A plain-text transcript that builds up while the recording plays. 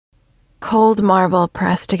Cold marble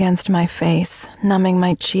pressed against my face, numbing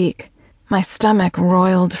my cheek. My stomach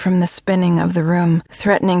roiled from the spinning of the room,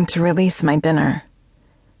 threatening to release my dinner.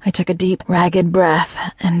 I took a deep, ragged breath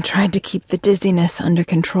and tried to keep the dizziness under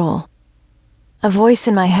control. A voice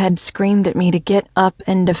in my head screamed at me to get up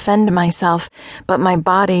and defend myself, but my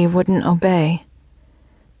body wouldn't obey.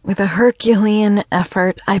 With a Herculean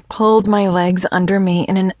effort, I pulled my legs under me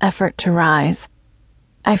in an effort to rise.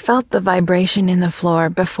 I felt the vibration in the floor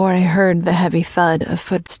before I heard the heavy thud of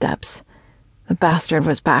footsteps. The bastard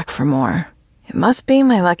was back for more. It must be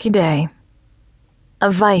my lucky day.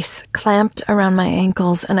 A vice clamped around my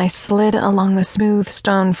ankles, and I slid along the smooth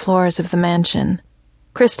stone floors of the mansion.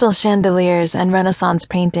 Crystal chandeliers and Renaissance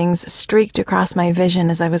paintings streaked across my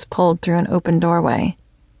vision as I was pulled through an open doorway.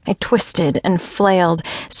 I twisted and flailed,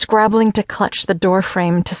 scrabbling to clutch the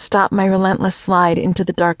doorframe to stop my relentless slide into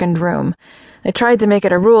the darkened room. I tried to make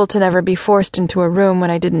it a rule to never be forced into a room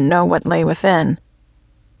when I didn't know what lay within.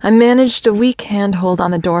 I managed a weak handhold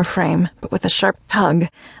on the doorframe, but with a sharp tug,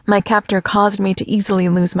 my captor caused me to easily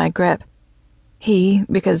lose my grip. He,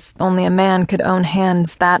 because only a man could own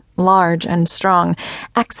hands that large and strong,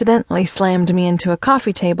 accidentally slammed me into a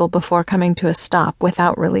coffee table before coming to a stop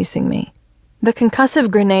without releasing me. The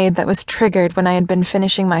concussive grenade that was triggered when I had been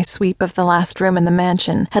finishing my sweep of the last room in the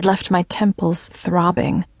mansion had left my temples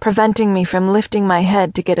throbbing, preventing me from lifting my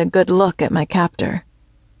head to get a good look at my captor.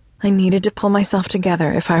 I needed to pull myself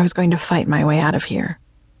together if I was going to fight my way out of here.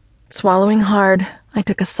 Swallowing hard, I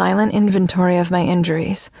took a silent inventory of my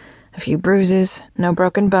injuries. A few bruises, no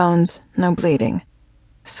broken bones, no bleeding.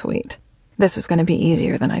 Sweet. This was going to be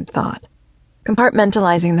easier than I'd thought.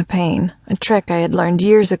 Compartmentalizing the pain, a trick I had learned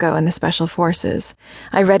years ago in the Special Forces,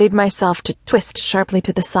 I readied myself to twist sharply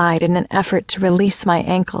to the side in an effort to release my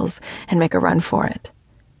ankles and make a run for it.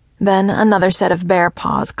 Then another set of bear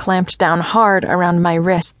paws clamped down hard around my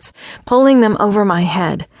wrists, pulling them over my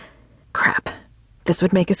head. Crap. This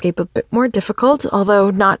would make escape a bit more difficult,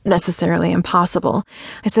 although not necessarily impossible.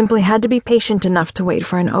 I simply had to be patient enough to wait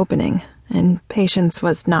for an opening, and patience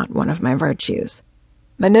was not one of my virtues.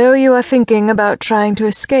 I know you are thinking about trying to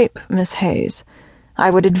escape, Miss Hayes.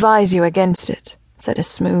 I would advise you against it, said a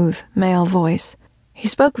smooth, male voice. He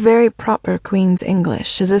spoke very proper Queen's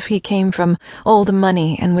English, as if he came from old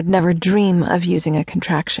money and would never dream of using a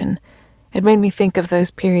contraction. It made me think of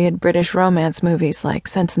those period British romance movies like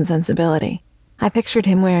Sense and Sensibility. I pictured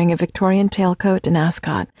him wearing a Victorian tailcoat and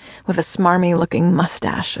ascot, with a smarmy-looking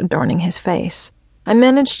mustache adorning his face. I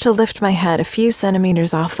managed to lift my head a few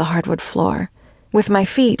centimeters off the hardwood floor. With my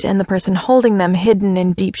feet and the person holding them hidden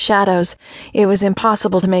in deep shadows, it was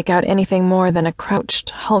impossible to make out anything more than a crouched,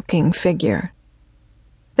 hulking figure.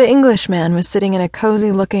 The Englishman was sitting in a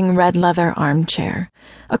cozy-looking red leather armchair.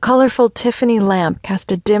 A colorful Tiffany lamp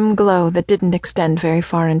cast a dim glow that didn't extend very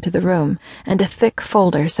far into the room, and a thick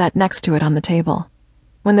folder sat next to it on the table.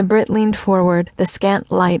 When the Brit leaned forward, the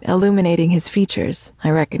scant light illuminating his features, I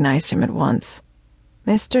recognized him at once.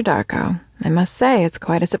 Mr. Darko, I must say it's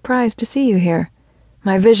quite a surprise to see you here.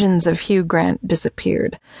 My visions of Hugh Grant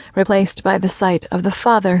disappeared, replaced by the sight of the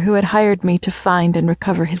father who had hired me to find and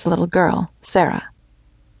recover his little girl, Sarah.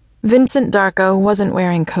 Vincent Darko wasn't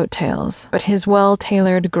wearing coattails, but his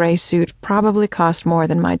well-tailored gray suit probably cost more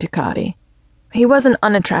than my Ducati. He wasn't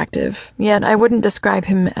unattractive, yet I wouldn't describe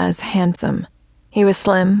him as handsome. He was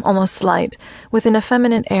slim, almost slight, with an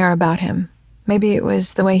effeminate air about him. Maybe it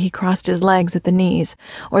was the way he crossed his legs at the knees,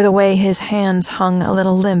 or the way his hands hung a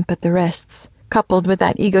little limp at the wrists. Coupled with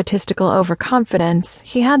that egotistical overconfidence,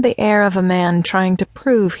 he had the air of a man trying to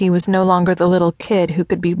prove he was no longer the little kid who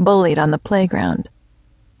could be bullied on the playground.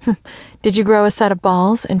 Did you grow a set of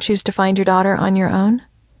balls and choose to find your daughter on your own?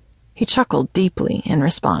 He chuckled deeply in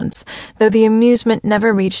response, though the amusement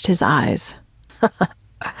never reached his eyes.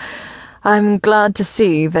 I'm glad to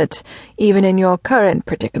see that, even in your current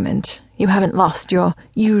predicament, you haven't lost your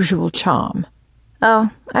usual charm. Oh,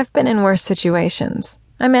 I've been in worse situations.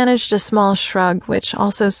 I managed a small shrug which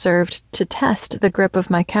also served to test the grip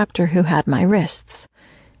of my captor who had my wrists.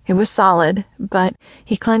 It was solid, but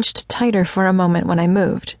he clenched tighter for a moment when I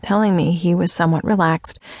moved, telling me he was somewhat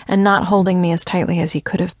relaxed and not holding me as tightly as he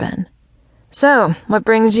could have been. So, what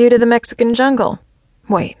brings you to the Mexican jungle?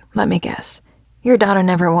 Wait, let me guess. Your daughter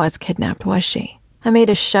never was kidnapped, was she? I made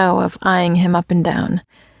a show of eyeing him up and down.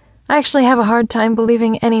 I actually have a hard time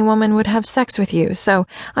believing any woman would have sex with you, so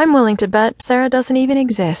I'm willing to bet Sarah doesn't even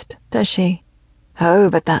exist, does she? Oh,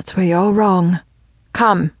 but that's where you're wrong.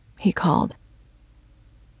 Come, he called.